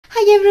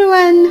Hi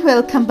everyone,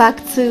 welcome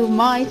back to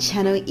my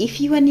channel. If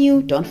you are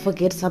new, don't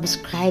forget to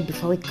subscribe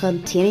before we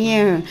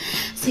continue.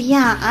 So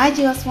yeah, I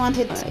just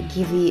wanted to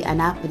give you an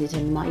update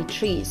on my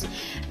trees.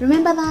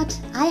 Remember that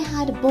I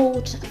had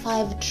bought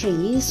 5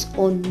 trees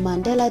on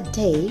Mandela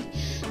Day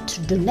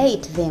to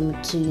donate them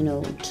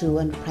to to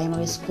a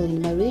primary school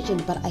in my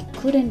region, but I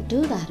couldn't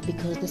do that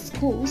because the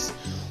schools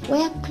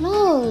were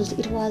closed.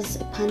 It was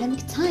a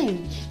pandemic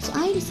time, so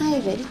I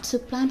decided to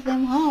plant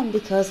them home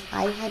because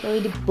I had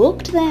already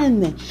booked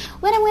them.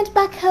 When I went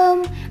back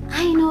home,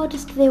 I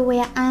noticed they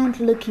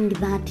weren't looking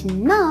that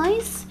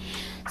nice,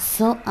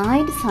 so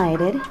I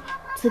decided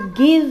to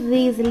give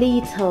these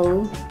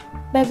little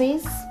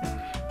babies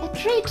a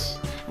treat,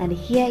 and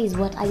here is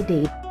what I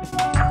did.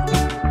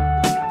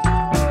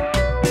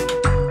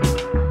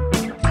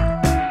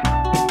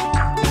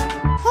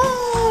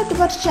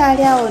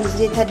 Tukyali awo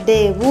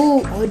nzitadde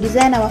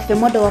designer waffe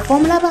model waffe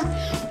omulaba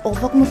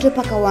ova ku mutwe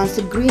paka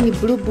wansi green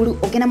blue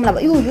ogenda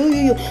mulaba yo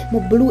mu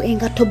blue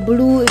engato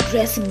blue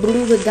dress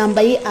blue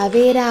kwegamba ye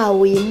abeera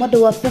awo ye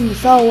model waffe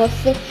musawo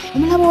waffe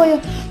omulaba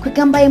oyo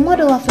kwegamba ye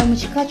model waffe mu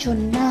kika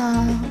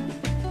kyonna.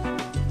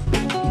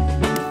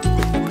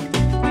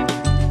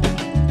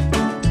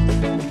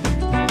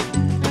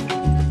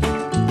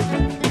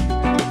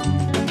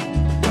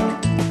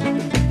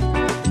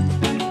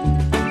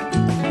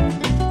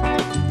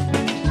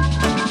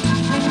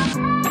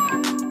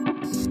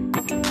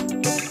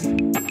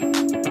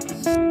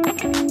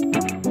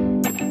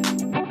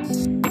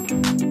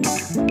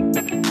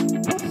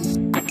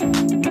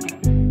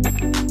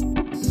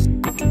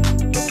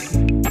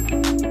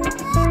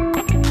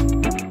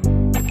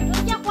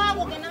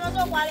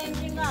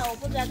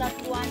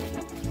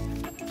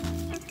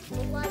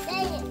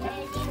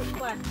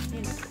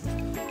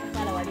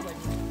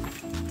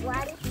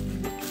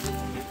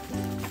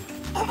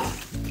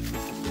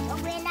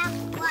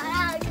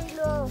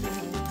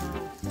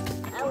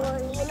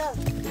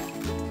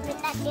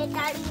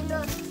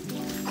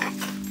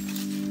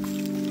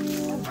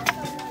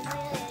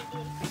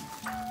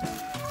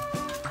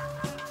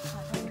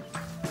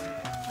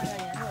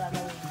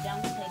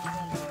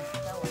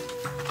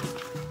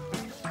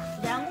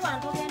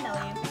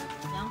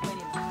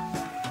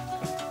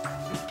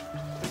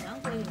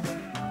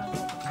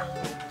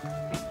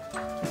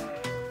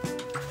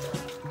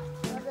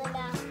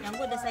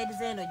 Side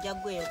zeno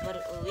jagwe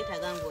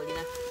wetaga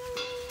ngolina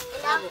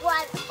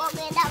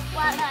ogenda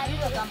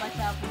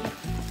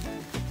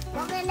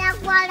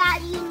kwala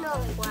lino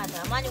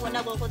kwata amanyi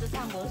gonna golokozesa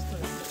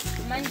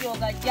manji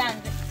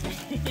ogajanze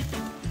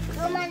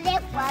omaze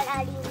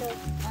kwala lino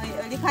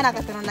olikana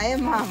katono naye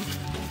mama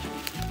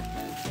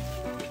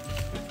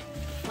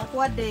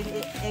bakuwadde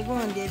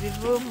egundi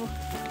ebivuuvu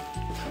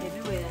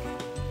ebiwera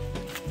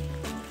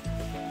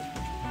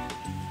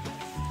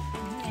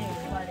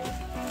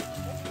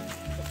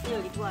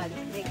igual,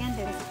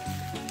 legende.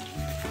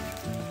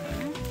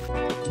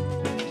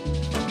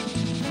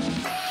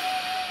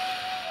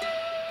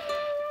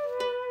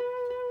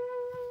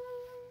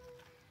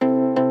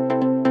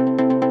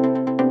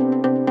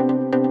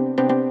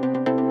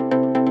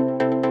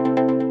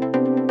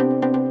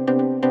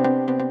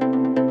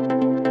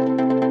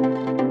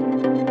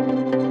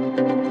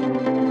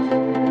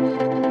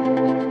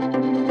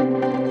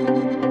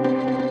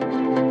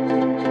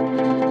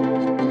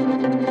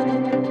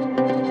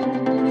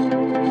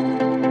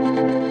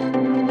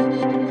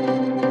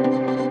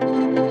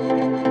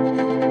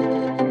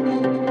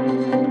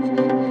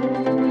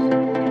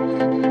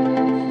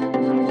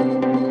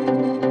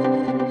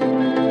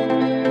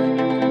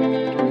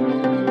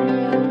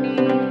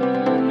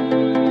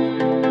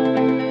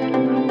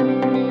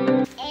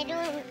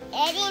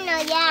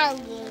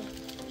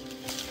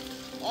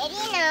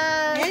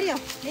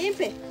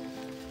 Limpe.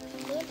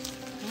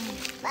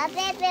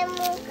 Papepe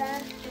muka.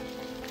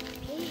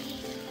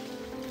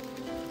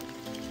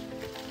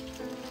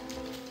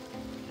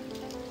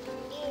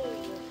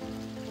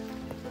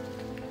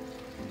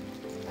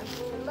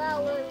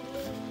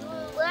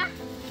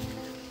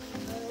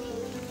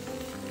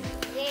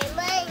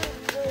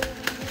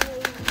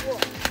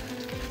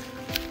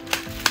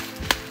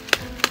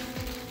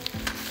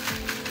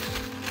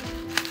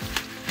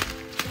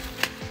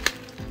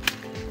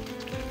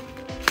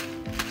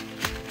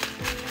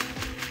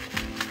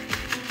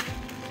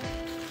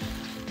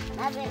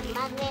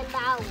 Mame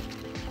bau,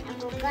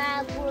 aku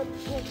kabut.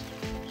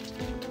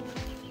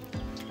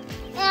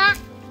 Ya.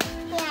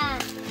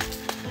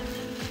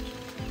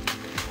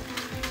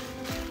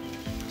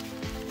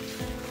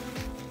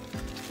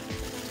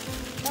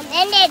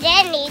 Ini dia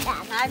ni dah.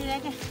 Hari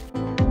lagi.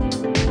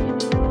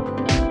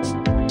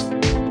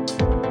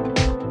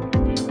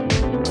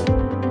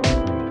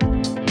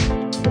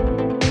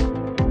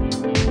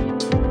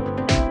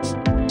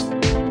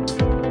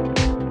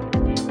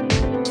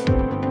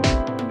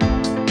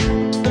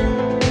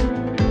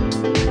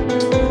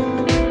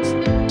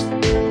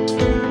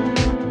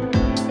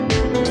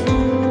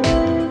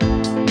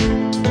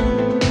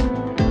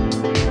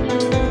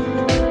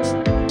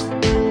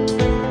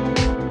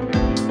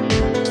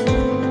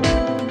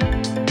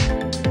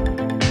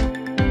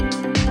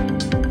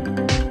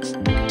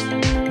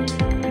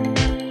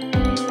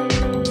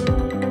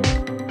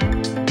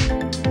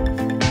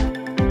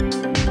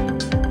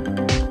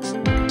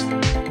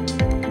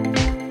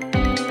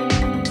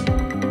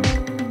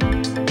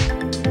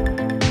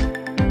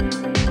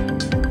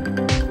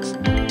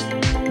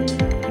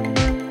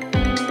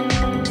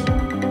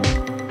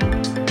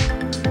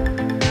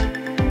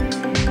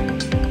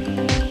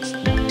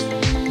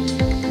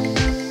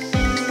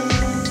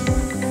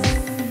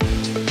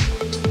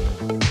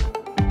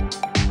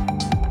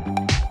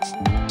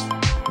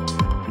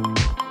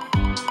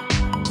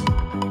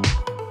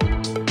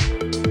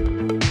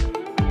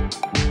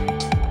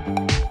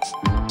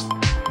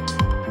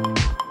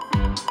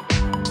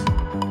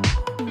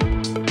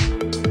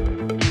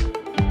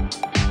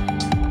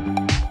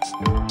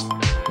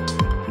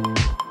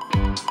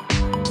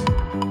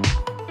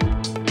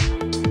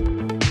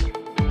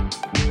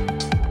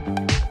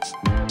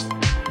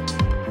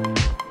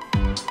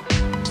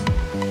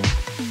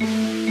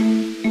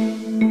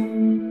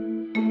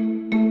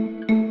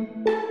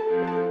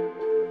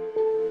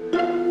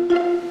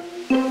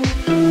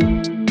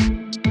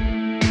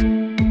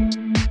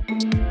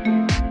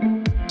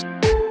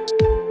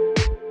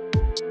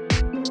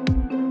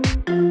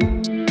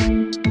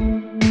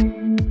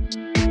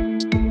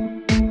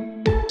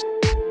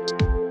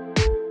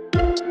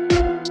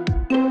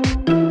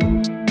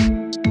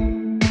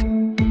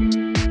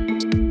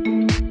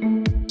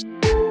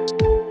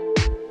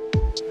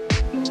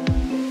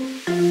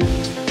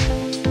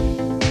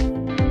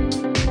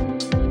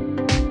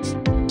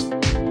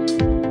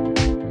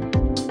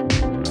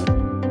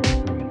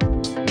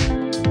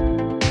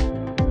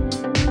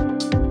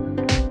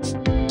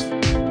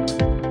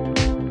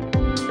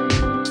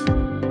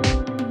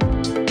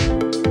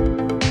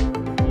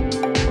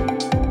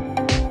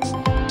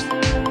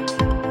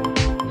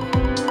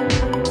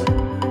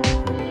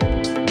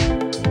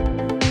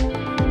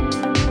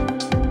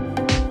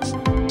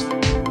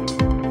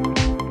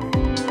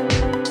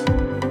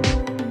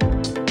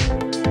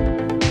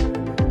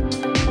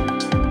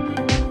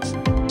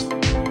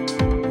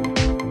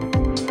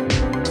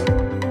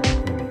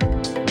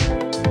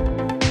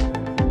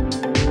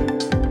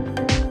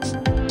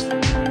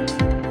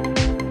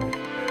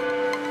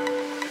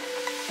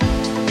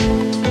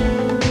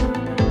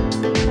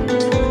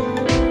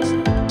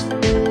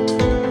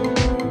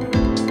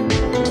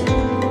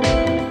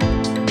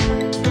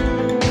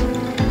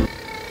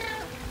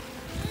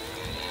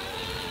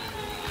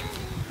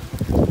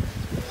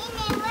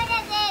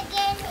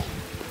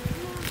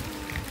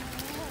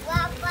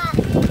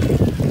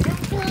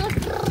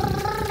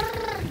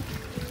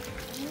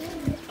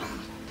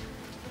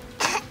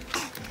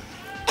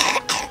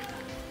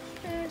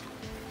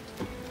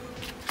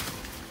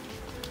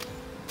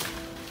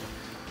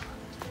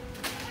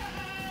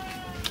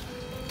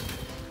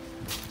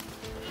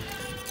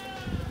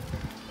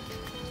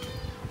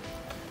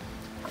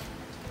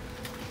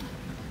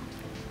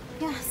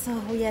 So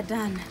we are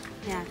done.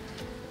 Yeah,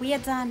 we are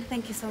done.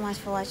 Thank you so much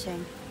for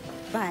watching.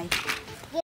 Bye.